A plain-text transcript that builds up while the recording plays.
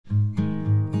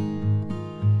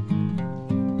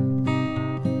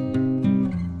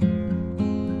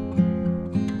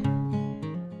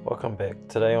Welcome back.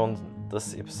 Today on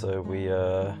this episode we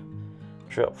are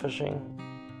trout fishing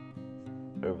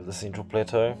over the Central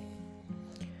Plateau.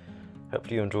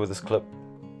 Hopefully you enjoy this clip.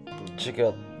 Check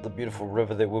out the beautiful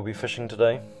river that we'll be fishing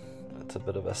today. It's a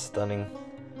bit of a stunning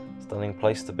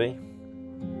place to be.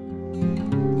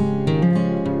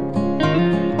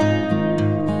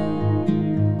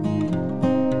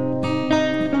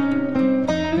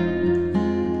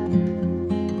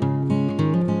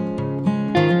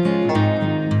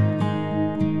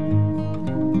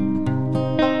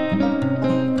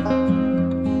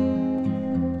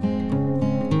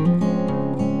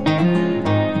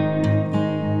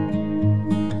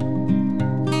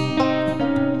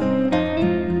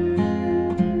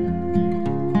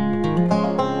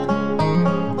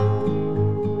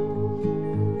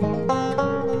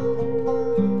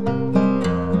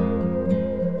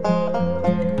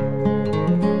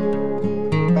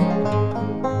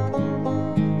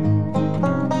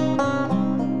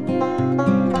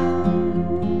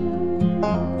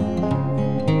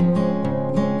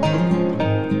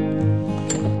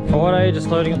 Alright, just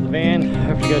loading up the van.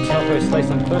 Hopefully go Taupo, slay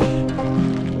some fish. Got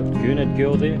the Goonid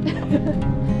girl there.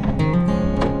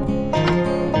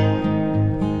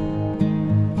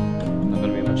 Not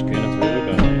going to be much Goonids where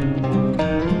we're going.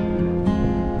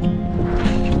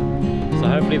 So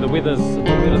hopefully the weather's a bit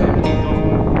better than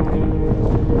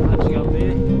punching up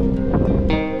there.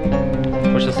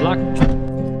 Wish us luck.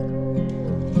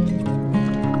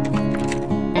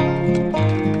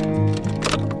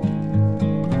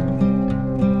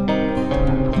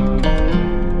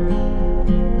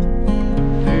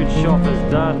 Shop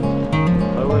is done.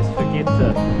 I always forget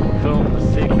to film the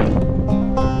second.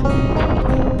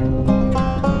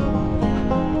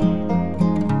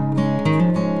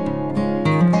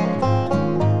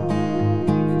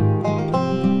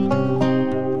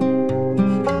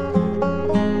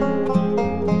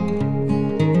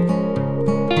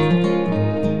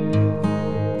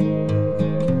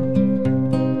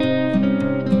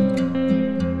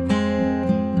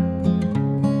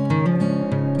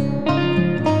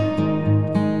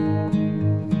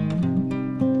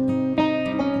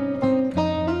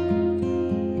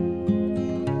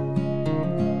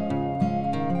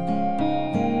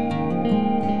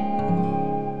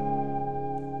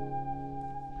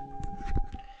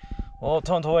 Well,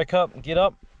 time to wake up and get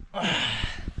up.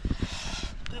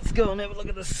 Let's go and have a look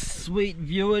at this sweet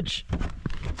viewage.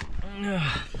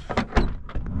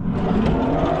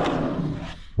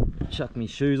 Chuck me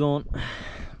shoes on.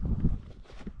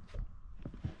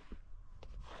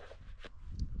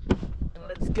 And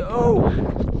let's go.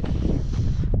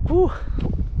 Whew.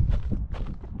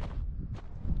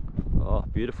 Oh,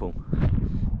 beautiful.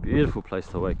 Beautiful place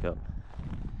to wake up.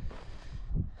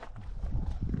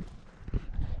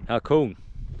 How cool.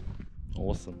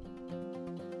 Awesome.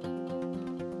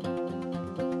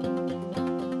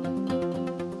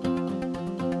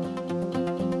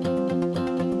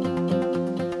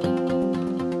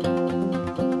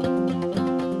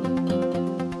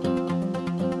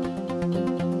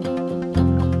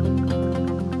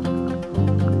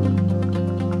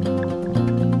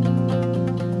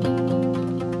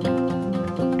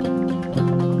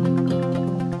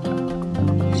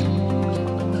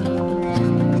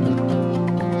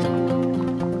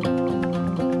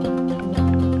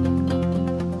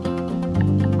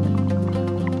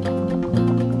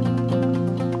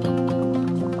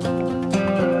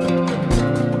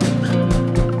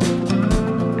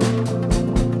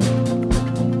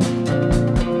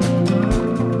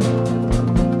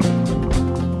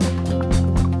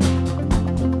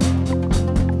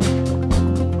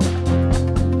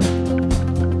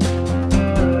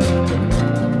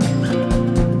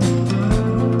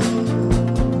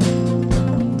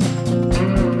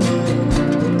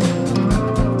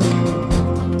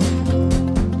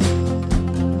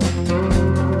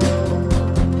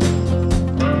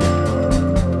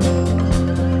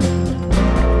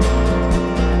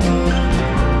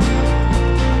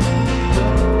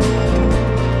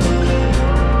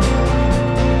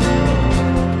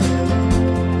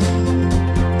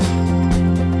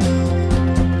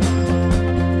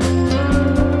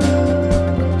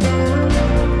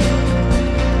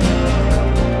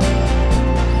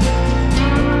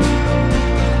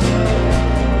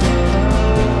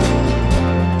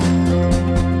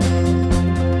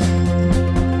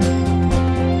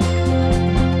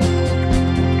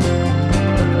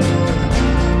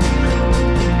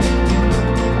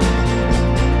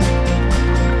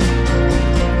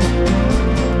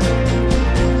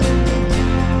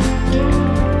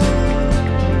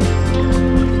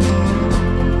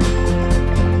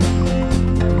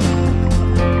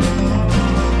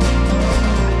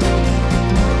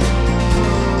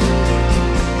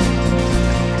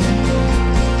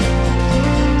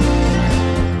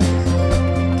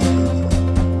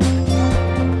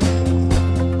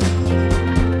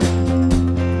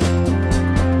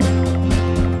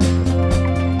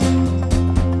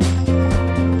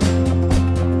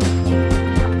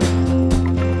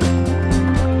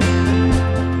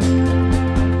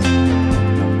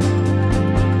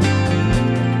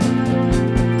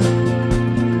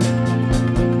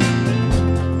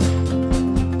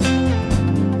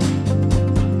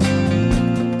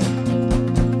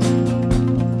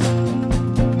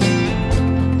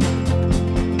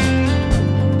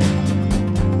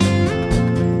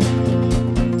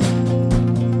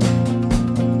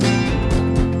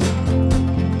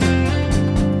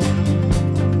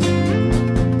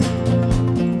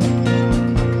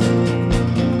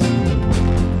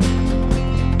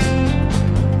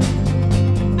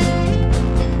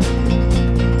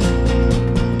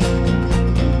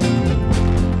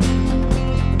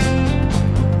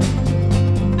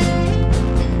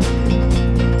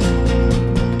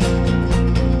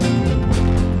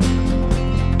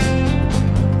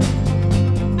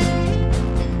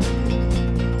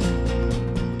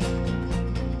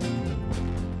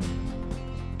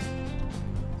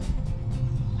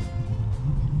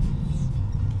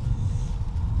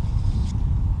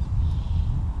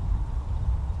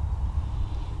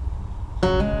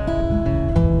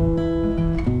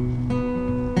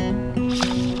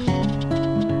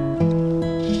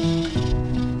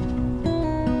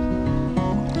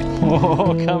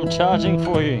 Oh, come charging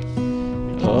for you.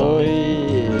 Oh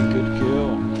yeah, good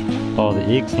girl. Oh, the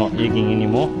egg's not egging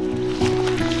anymore.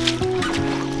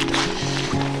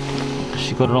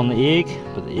 She got it on the egg,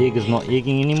 but the egg is not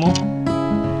egging anymore.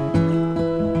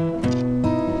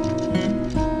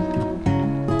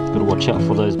 Gotta watch out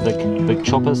for those big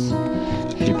choppers.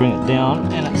 If you bring it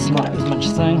down and it's not as much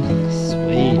thing,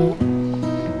 sweet.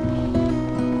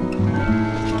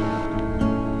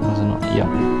 Yeah,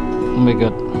 we're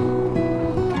good.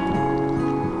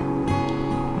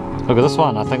 Look at this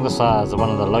one. I think this is one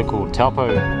of the local Taupo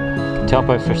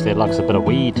fish that likes a bit of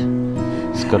weed.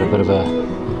 It's got a bit of a,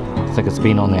 I think it's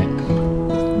been on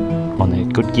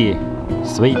that good gear.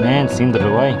 Sweet man, send it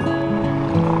away.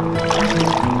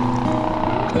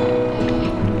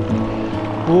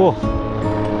 Oh,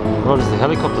 right as the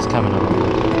helicopter's coming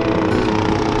in.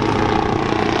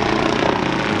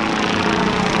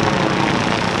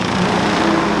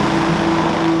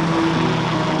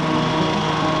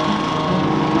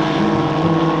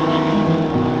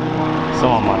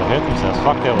 Someone might have hurt themselves.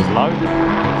 Fuck, that was low.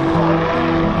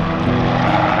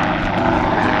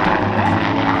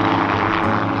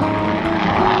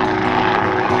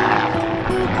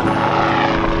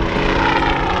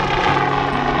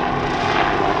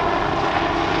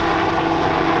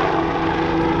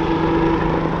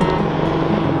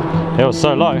 That was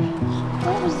so low.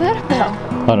 What was that about?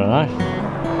 I don't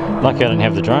know. Lucky I didn't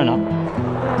have the drone up.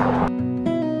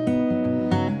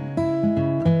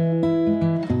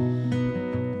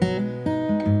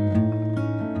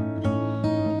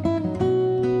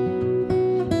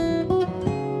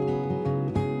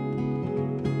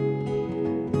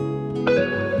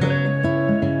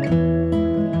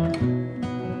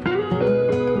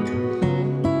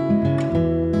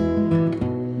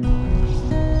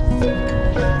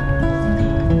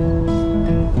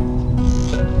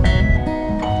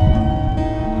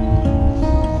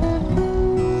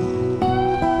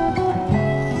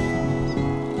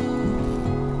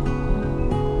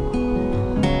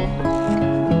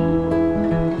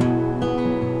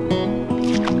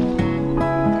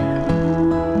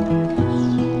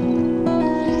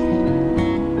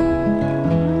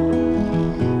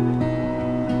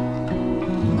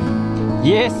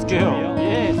 Yes, girl,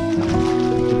 yes.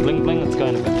 Bling bling, it's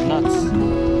going a bit nuts.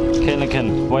 Okay, I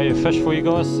can weigh a fish for you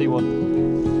guys, see what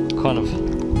kind of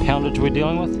poundage we're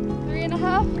dealing with.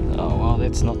 3.5. Oh well,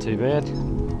 that's not too bad.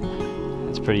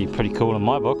 It's pretty cool in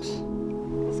my books.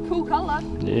 It's a cool colour.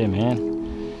 Yeah, man.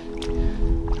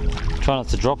 Try not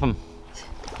to drop him.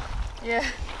 Yeah.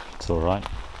 It's alright.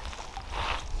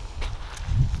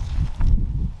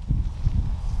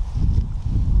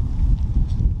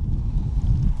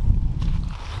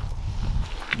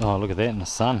 Oh, look at that in the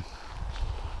sun.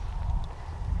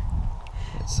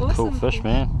 It's a cool fish,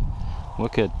 man.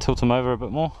 Wicked. Tilt him over a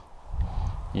bit more.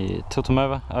 Yeah, tilt him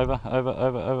over,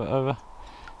 over.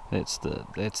 That's the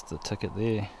ticket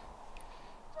there.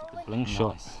 The bling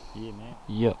shot. Nice. Yeah, man.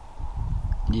 Yep.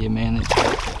 Yeah, man. That's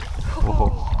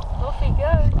oh. Off he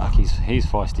goes. Fuck, he's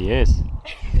feisty as.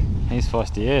 He's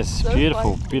feisty as. So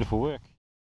beautiful, feisty. Beautiful work.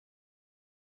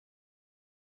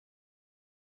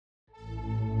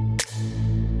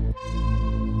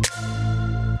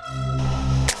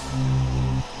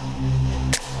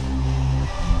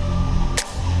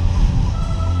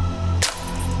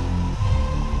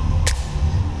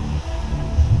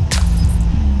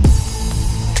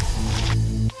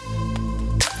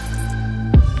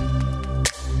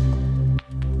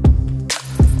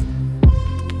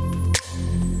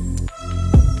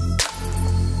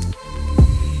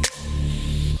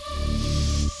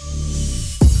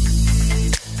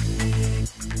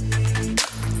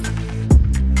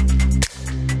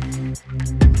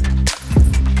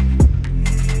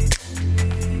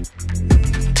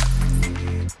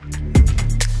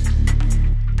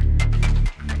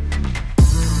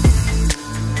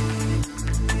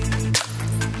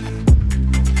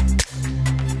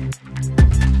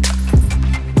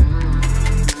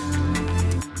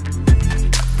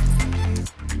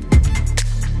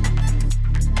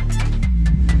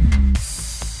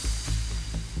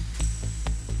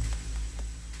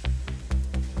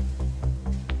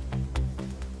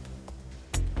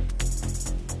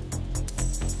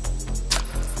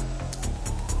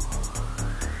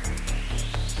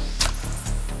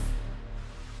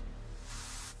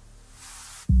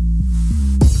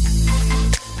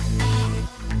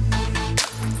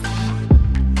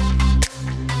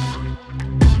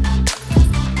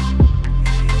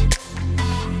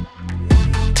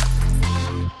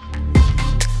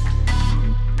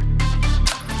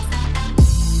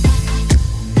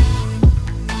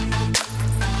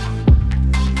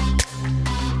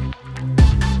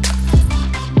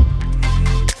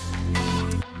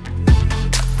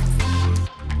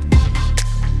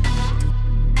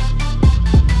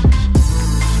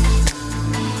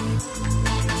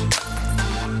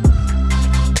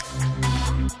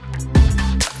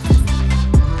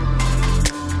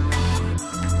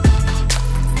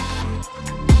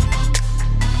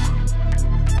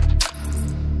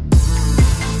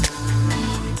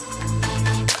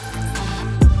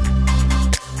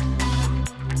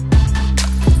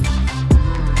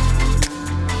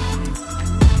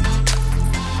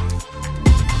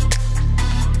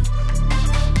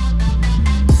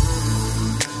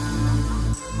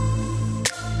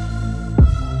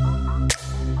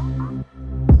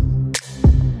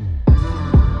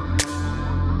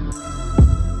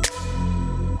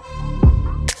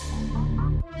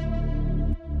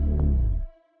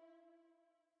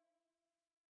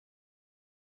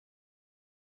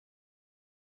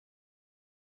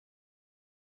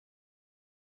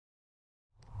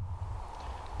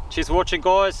 cheers for watching,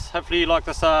 guys. Hopefully you like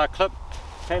this clip.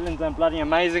 Caitlin's done bloody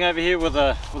amazing over here with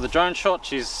a drone shot.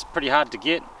 She's pretty hard to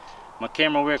get. My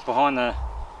camera work behind the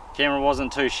camera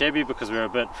wasn't too shabby because we were a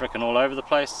bit freaking all over the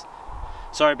place.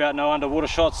 Sorry about no underwater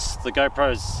shots. The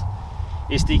GoPro's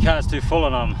SD card's too full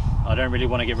and I don't really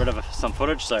want to get rid of some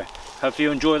footage, so hopefully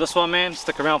you enjoy this one, man.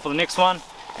 Stick around for the next one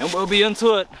and we'll be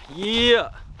into it. Yeah.